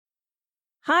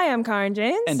Hi, I'm Karen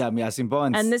James. And I'm Yasin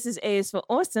Bonds. And this is A is for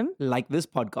Awesome. Like this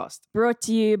podcast. Brought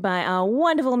to you by our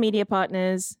wonderful media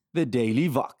partners. The Daily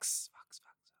Vox.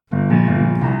 A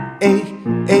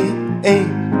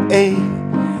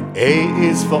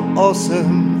is for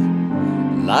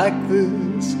awesome. Like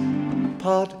this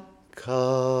podcast.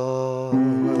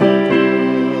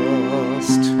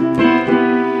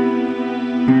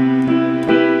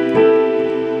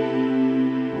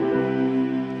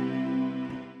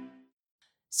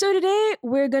 So today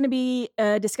we're going to be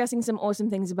discussing some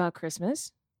awesome things about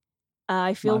Christmas.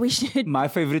 I feel we should... My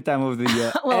favorite time of the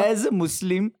year. Well- As a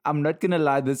Muslim, I'm not going to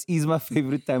lie, this is my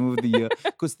favorite time of the year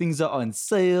because things are on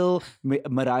sale.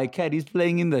 Mariah Carey's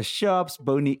playing in the shops.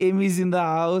 Boney Emmy's in the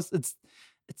house.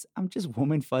 I'm just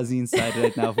warm and fuzzy inside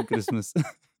right now for Christmas.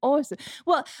 Awesome.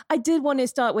 Well, I did want to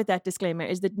start with that disclaimer,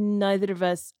 is that neither of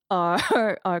us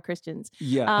are Christians.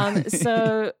 Yeah.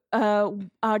 So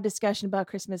our discussion about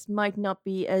Christmas might not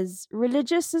be as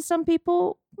religious as some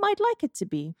people might like it to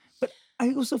be. But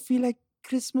I also feel like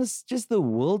Christmas, just the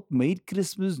world made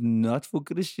Christmas not for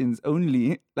Christians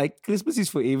only. Like Christmas is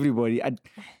for everybody. I'm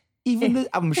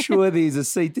sure there's a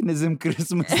Satanism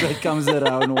Christmas that comes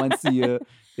around once a year.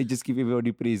 They just give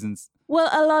everybody presents. Well,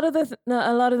 a lot of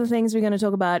the things we're going to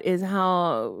talk about is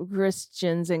how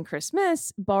Christians and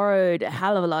Christmas borrowed a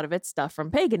hell of a lot of its stuff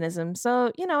from paganism.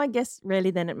 So, I guess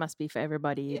really then it must be for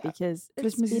everybody because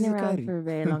Christmas it's been is a around curry. for a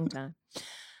very long time.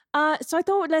 So I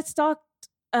thought let's start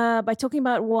by talking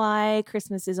about why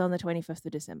Christmas is on the 25th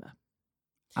of December.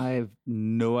 I have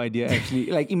no idea actually.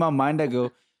 Like in my mind I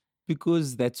go,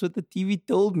 because that's what the TV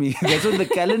told me. That's what the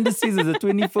calendar says is the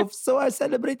 25th. So I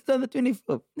celebrated on the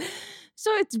 25th.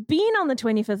 So it's been on the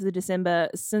 25th of December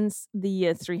since the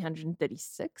year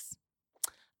 336.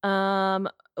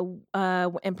 Emperor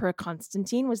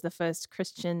Constantine was the first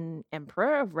Christian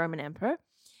emperor, Roman emperor.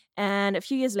 And a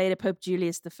few years later, Pope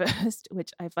Julius I,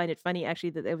 which I find it funny actually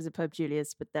that there was a Pope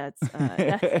Julius, but that's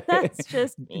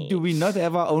just me. Do we not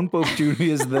have our own Pope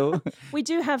Julius though? We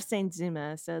do have Saint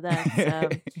Zuma, so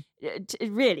that's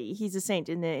really he's a saint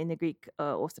in the Greek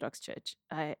Orthodox Church.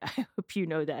 I hope you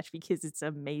know that because it's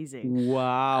amazing.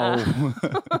 Wow.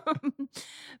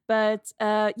 But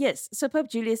yes, so Pope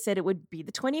Julius said it would be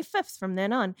the 25th from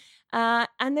then on,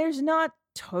 and there's not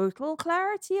total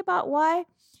clarity about why.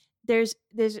 There's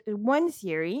one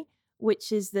theory,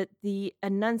 which is that the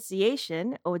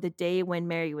Annunciation, or the day when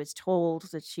Mary was told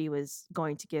that she was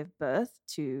going to give birth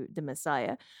to the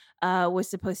Messiah, was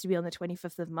supposed to be on the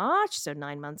 25th of March. So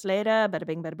 9 months later, bada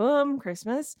bing, bada boom,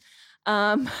 Christmas.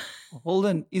 Hold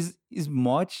on. Is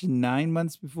March 9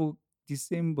 months before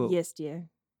December? Yes, dear.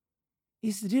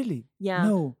 Is it really? Yeah.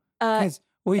 No. Guys,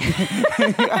 wait.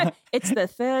 It's the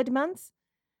third month,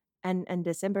 and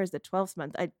December is the 12th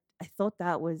month. I thought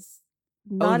that was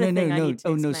not a thing I need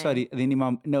to explain. Sorry. Then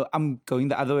I'm going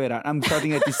the other way around. I'm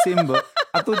starting at December.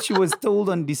 I thought she was told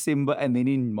on December and then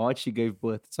in March she gave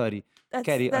birth. Sorry.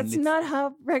 Carry on. That's not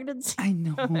how pregnancy. I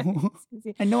know.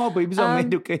 I know how babies are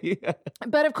made, okay?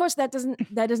 But of course that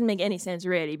doesn't make any sense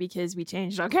really, because we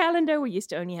changed our calendar. We used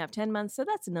to only have 10 months, so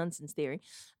that's a nonsense theory.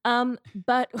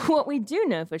 But what we do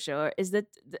know for sure is that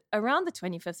around the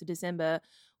 25th of December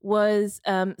was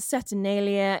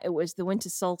Saturnalia. It was the winter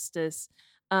solstice,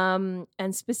 and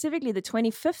specifically the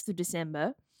 25th of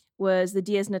December was the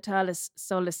Dies Natalis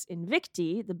Solis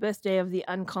Invicti, the birthday of the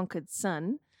unconquered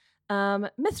sun,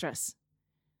 Mithras.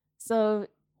 So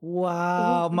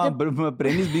Wow. My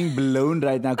brain is being blown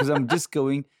right now because I'm just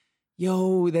going,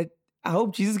 I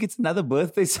hope Jesus gets another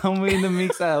birthday somewhere in the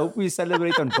mix. I hope we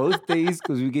celebrate on both days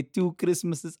because we get 2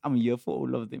 Christmases. I'm here for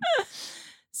all of them.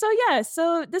 So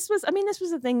this was a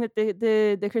thing that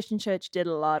the Christian church did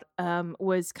a lot,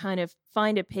 was kind of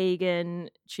find a pagan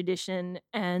tradition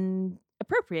and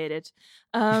appropriate it.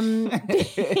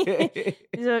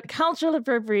 So cultural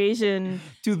appropriation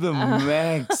To the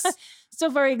max. So,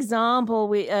 for example,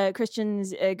 we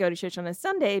Christians go to church on a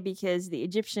Sunday because the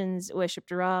Egyptians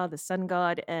worshipped Ra, the sun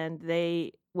god, and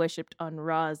they worshipped on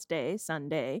Ra's day,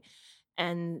 Sunday,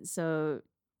 and so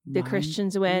the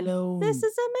Christians went, "This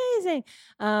is amazing."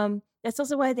 That's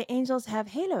also why the angels have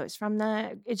halos from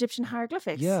the Egyptian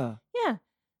hieroglyphics. Yeah.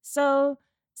 So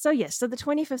yes. So the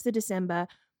 25th of December.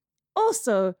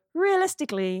 Also,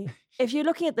 realistically, if you're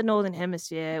looking at the Northern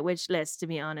Hemisphere, which, let's to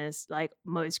be honest, like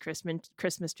most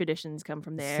Christmas traditions come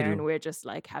from there, True. and we're just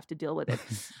like have to deal with it.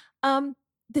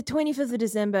 The 25th of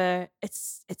December,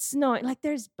 it's snowing. Like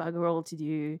there's bugger all to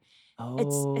do.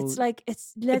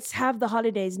 Let's have the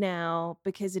holidays now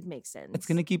because it makes sense. It's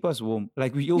gonna keep us warm.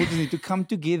 Like we always need to come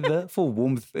together for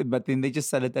warmth, but then they just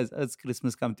sell it as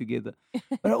Christmas come together.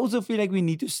 But I also feel like we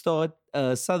need to start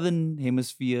Southern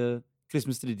Hemisphere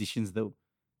Christmas traditions though.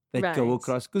 that go Right.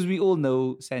 across, because we all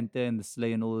know Santa and the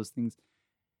sleigh and all those things.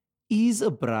 Is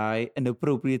a braai an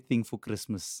appropriate thing for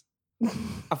Christmas?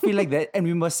 I feel like that, and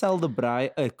we must sell the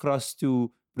braai across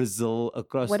to Brazil,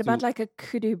 across What about to. like a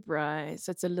kudu braai?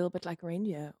 So it's a little bit like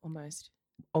reindeer almost.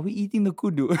 Are we eating the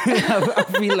kudu? I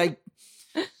feel like,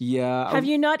 yeah. Have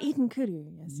you not eaten kudu,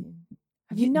 Yasin?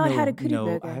 Have you not had a kudu no,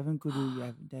 burger? I haven't kudu. I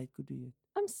haven't had kudu yet.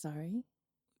 I'm sorry.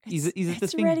 Is it the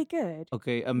it's thing? really good.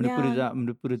 Okay, I'm gonna put it Yeah, out. I'm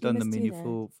gonna put it you on the must do menu that.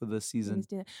 for the You season. must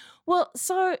do that. Well,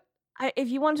 so if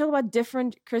you want to talk about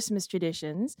different Christmas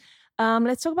traditions,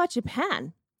 let's talk about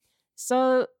Japan.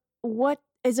 So, what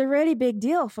is a really big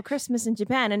deal for Christmas in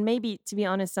Japan, and maybe, to be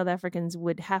honest, South Africans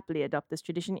would happily adopt this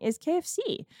tradition, is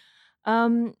KFC.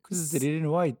 Because it's red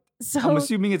and white. I'm So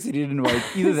assuming it's red and white.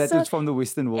 Either that or So it's from the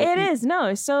Western world. it is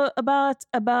no. So about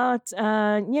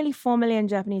nearly 4 million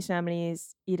Japanese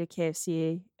families eat a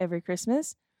KFC every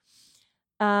Christmas.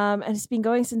 And it's been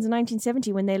going since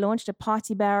 1970 when they launched a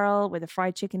party barrel with a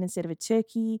fried chicken instead of a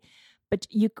turkey. But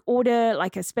you order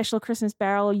like a special Christmas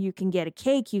barrel. You can get a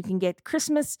cake. You can get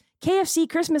KFC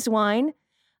Christmas wine.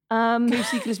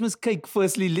 KFC Christmas cake.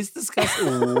 Firstly, let's discuss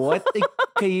what a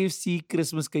KFC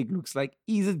Christmas cake looks like.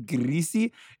 Is it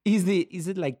greasy? Is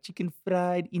it like chicken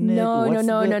fried in it?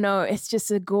 No. It's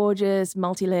just a gorgeous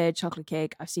multi-layered chocolate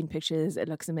cake. I've seen pictures. It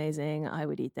looks amazing. I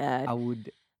would eat that. I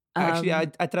would. Actually,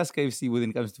 I trust KFC when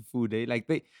it comes to food. Like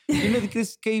the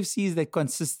KFC is like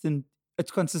consistent. It's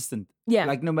consistent. Yeah.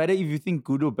 Like no matter if you think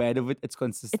good or bad of it, it's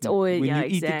consistent. It's always- when yeah, you eat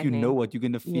it, you exactly. know what you're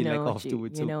gonna feel You know like what you-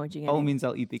 afterwards. you So know what you're by all gonna- means,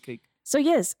 I'll eat the cake. So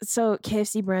yes, so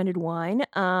KFC branded wine.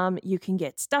 You can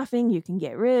get stuffing, you can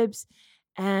get ribs,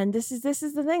 and this is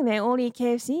the thing. They all eat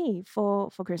KFC for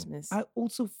Christmas. I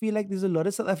also feel like there's a lot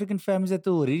of South African families that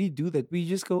already do that. We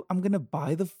just go, I'm gonna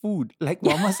buy the food. Like,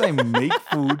 why must I make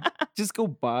food? Just go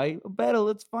buy a barrel.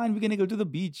 It's fine. We're gonna go to the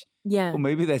beach. Yeah. Or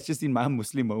maybe that's just in my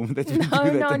Muslim home that we do No,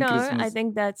 that no, on no. Christmas. I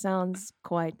think that sounds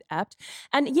quite apt.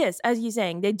 And yes, as you're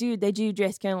saying, they do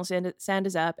dress Colonel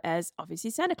Sanders up as obviously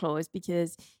Santa Claus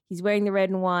because he's wearing the red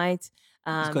and white.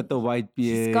 He's got the white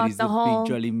beard. got He's the the whole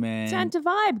big jolly man. Santa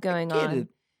vibe going Get on. it.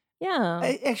 Yeah.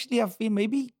 I feel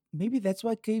maybe that's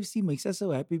why KFC makes us so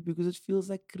happy, because it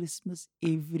feels like Christmas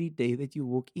every day that you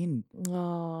walk in.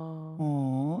 Oh.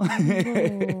 Oh.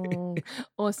 Mm.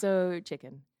 Also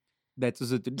chicken. That's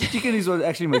also the chicken is what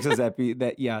actually makes us happy.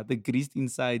 That the greased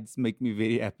insides make me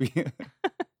very happy.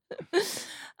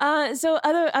 So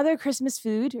other Christmas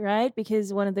food, right?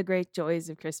 Because one of the great joys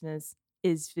of Christmas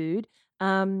is food.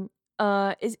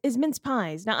 Is mince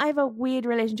pies. Now I have a weird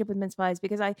relationship with mince pies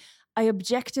because I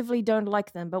objectively don't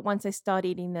like them, but once I start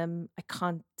eating them, I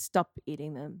can't stop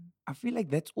eating them. I feel like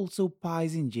that's also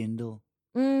pies in general.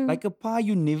 Mm, Like a pie,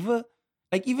 you never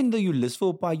like, even though you list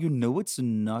for a pie, you know it's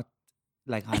not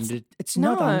like 100. It's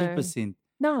not no. 100%.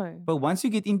 no. But once you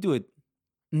get into it,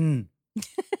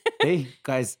 hey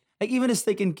guys, like even a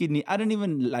steak and kidney, I don't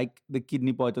even like the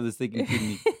kidney part of the steak and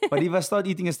kidney. But if I start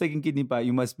eating a steak and kidney pie,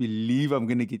 you must believe I'm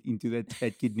gonna get into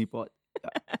that kidney part.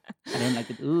 Yeah. I don't like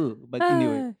it. Ooh. But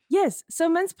anyway, Yes. So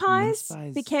mince pies,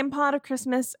 pies. became part of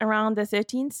Christmas around the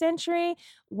 13th century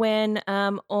when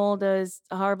all those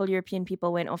horrible European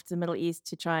people went off to the Middle East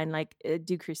to try and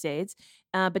do crusades.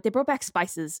 But they brought back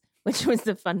spices, which was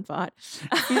the fun part.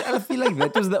 I feel like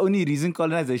that was the only reason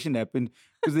colonization happened,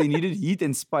 because they needed heat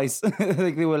and spice.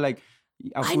 Like they were like,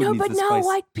 our I food know, needs but the no, spice.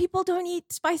 white people don't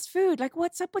eat spiced food. Like,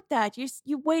 what's up with that?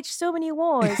 You waged so many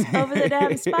wars over the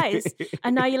damn spice,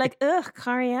 and now you're like, ugh,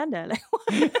 coriander. Like,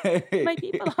 what? My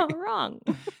people are wrong.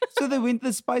 So they went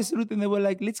the spice route and they were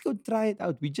like, let's go try it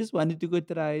out. We just wanted to go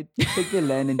try it, take the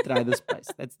land and try the spice.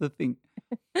 That's the thing.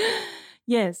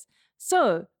 Yes.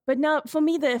 So, but now for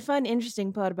me, the fun,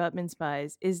 interesting part about mince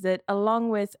pies is that along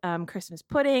with Christmas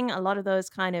pudding, a lot of those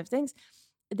kind of things,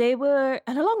 they were,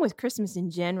 and along with Christmas in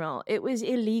general, it was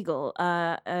illegal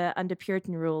under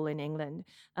Puritan rule in England.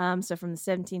 So from the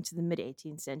 17th to the mid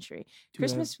 18th century, To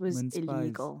Christmas have was mince pies.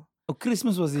 illegal. Oh,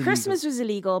 Christmas was illegal. Christmas was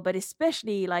illegal, but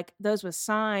especially like those were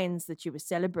signs that you were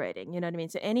celebrating. You know what I mean?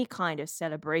 So any kind of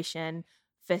celebration,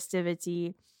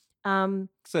 festivity.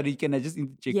 Sorry, can I just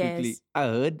interject quickly? Yes. I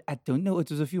heard, I don't know,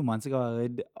 it was a few months ago, I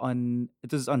heard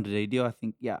it was on the radio, I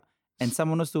think, yeah. And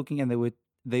someone was talking and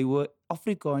they were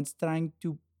Afrikaans trying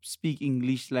to speak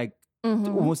English, like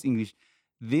Mhm. almost English.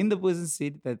 Then the person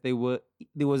said that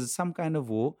there was some kind of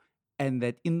war, and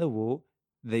that in the war,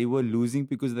 they were losing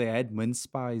because they had mince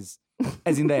pies.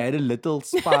 As in they had a little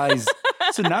spies.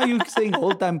 So now you're saying the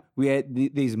whole time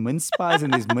there's mince pies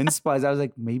and there's mince pies. I was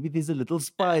like, maybe there's a little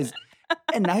spies.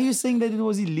 And now you're saying that it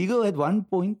was illegal at one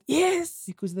point Yes.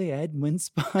 because they had mince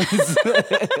pies.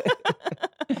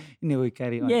 Anyway,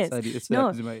 carry on. Yes. Sorry, it's No.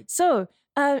 happens in my head. So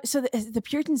So the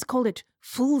Puritans called it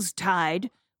Fool's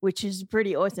Tide, which is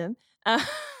pretty awesome.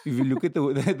 If you look at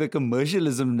the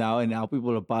commercialism now and how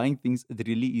people are buying things, it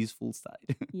really is full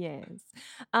side. Yes.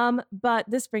 But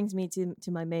this brings me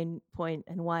to my main point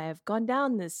and why I've gone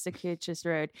down this circuitous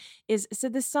road is so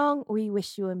the song We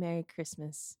Wish You a Merry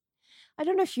Christmas. I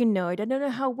don't know if you know it. I don't know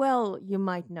how well you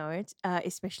might know it,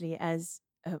 especially as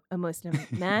a Muslim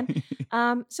man.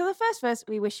 So the first verse,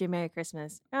 We Wish You a Merry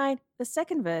Christmas, right? The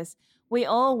second verse, We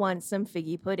all want some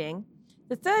figgy pudding.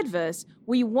 The third verse,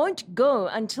 We won't go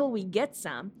until we get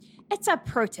some. It's a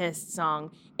protest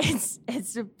song.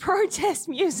 It's a protest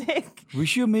music.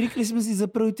 Wish You a Merry Christmas is a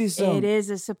protest song. It is.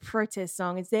 It's a protest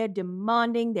song. It's they're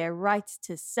demanding their rights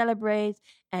to celebrate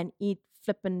and eat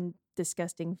flippin'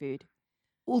 disgusting food.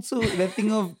 Also, that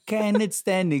thing of can it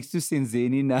stand next to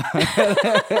Senzeni now?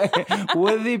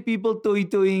 Were there people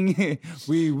toying?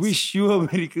 We wish you a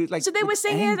Merry Christmas. Like, So they were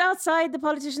singing it outside the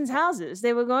politicians' houses.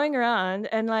 They were going around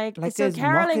and like so as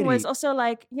caroling was mockery. also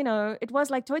like, it was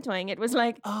like toying. It was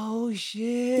like Oh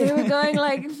shit! they were going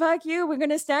like, fuck you, we're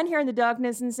gonna stand here in the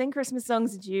darkness and sing Christmas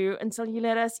songs at you until you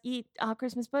let us eat our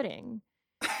Christmas pudding.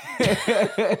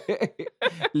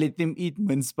 Let them eat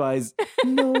mince pies.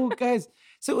 No, guys.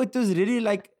 So it was really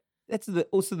like that's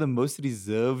also the most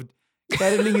reserved.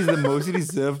 Caroling is the most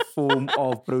reserved form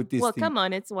of protesting. Well, come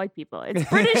on, it's white people. It's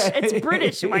British. It's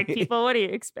British white people. What do you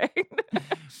expect?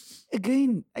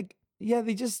 Again, like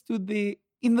they just stood there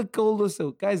in the cold or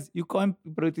so. Guys, you can't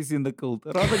protest in the cold.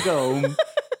 Rather go home.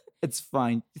 It's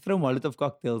fine. You throw Molotov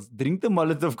cocktails. Drink the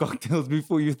Molotov cocktails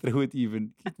before you throw it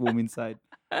even. Get warm inside.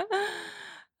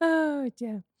 Oh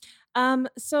dear.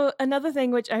 So another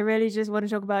thing which I really just want to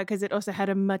talk about because it also had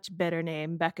a much better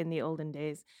name back in the olden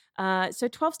days. So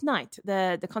 12th Night,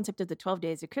 the concept of the 12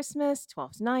 days of Christmas,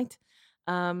 12th Night,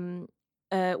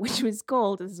 which was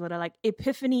called, this is what I like,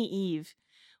 Epiphany Eve,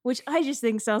 which I just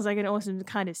think sounds like an awesome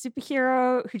kind of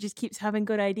superhero who just keeps having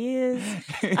good ideas.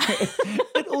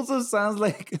 It also sounds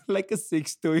like a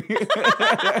sex toy.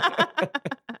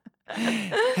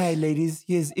 Hi, ladies.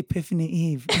 Here's Epiphany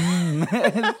Eve.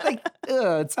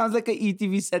 It sounds like an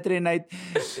ETV Saturday night.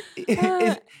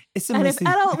 It's a And if message.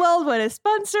 Adult World would have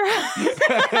sponsored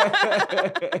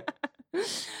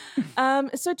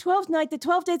so 12th night, the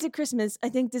 12 days of Christmas, I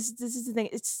think this is the thing.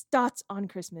 It starts on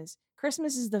Christmas.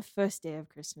 Christmas is the first day of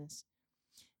Christmas.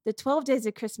 The 12 days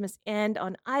of Christmas end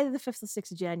on either the 5th or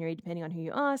 6th of January, depending on who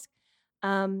you ask.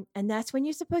 And that's when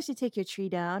you're supposed to take your tree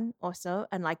down also.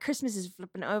 And like Christmas is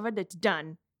flipping over, that's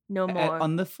done. No more.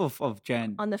 On the 5th of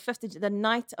Jan. On the 5th, the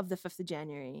night of the 5th of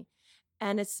January.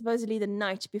 And it's supposedly the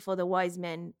night before the wise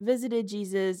men visited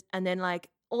Jesus. And then like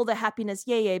all the happiness,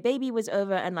 yay, baby was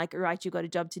over. And like, right, you got a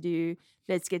job to do.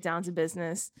 Let's get down to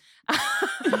business.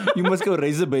 You must go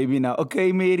raise a baby now.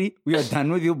 Okay, Mary, we are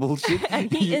done with your bullshit. And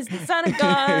he is the son of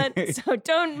God. So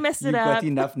don't mess it You've up. got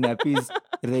enough nappies.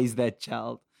 Raise that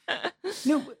child.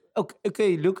 No,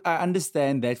 okay, look, I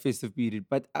understand that festive period,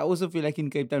 but I also feel like in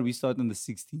Cape Town, we start on the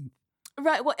 16th.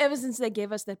 Right. Well, ever since they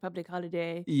gave us that public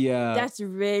holiday, Yeah. that's it.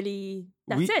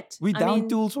 We I down mean,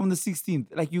 tools from the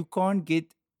 16th. Like you can't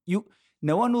get,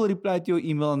 no one will reply to your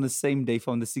email on the same day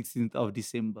from the 16th of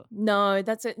December. No,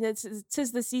 that's it.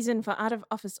 Tis the season for out of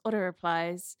office auto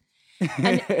replies.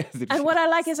 And what I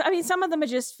like is, I mean, some of them are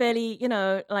just fairly,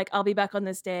 like I'll be back on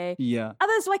this day. Yeah.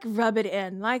 Others like rub it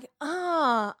in, like,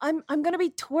 I'm going to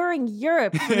be touring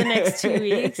Europe for the next 2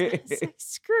 weeks. It's like,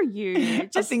 screw you.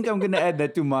 I think I'm gonna add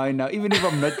that to mine now, even if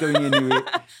I'm not going anywhere.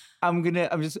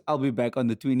 I'll be back on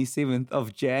the 27th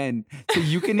of Jan. So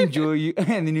you can enjoy you,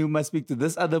 and then you must speak to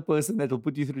this other person that will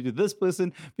put you through to this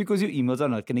person because your emails are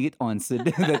not gonna get answered.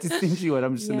 That's essentially what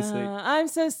I'm just gonna say. I'm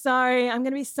so sorry. I'm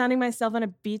gonna be sunning myself on a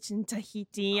beach in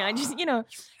Tahiti. I just, you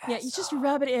just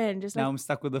rub it in. Just Now like I'm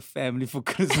stuck with the family for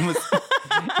Christmas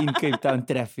in Cape Town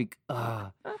traffic.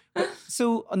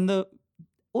 So I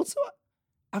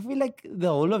feel like the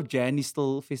whole of Jan is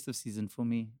still festive season for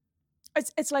me.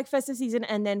 it's like festive season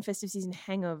and then festive season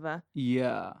hangover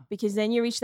Yeah. because then you reach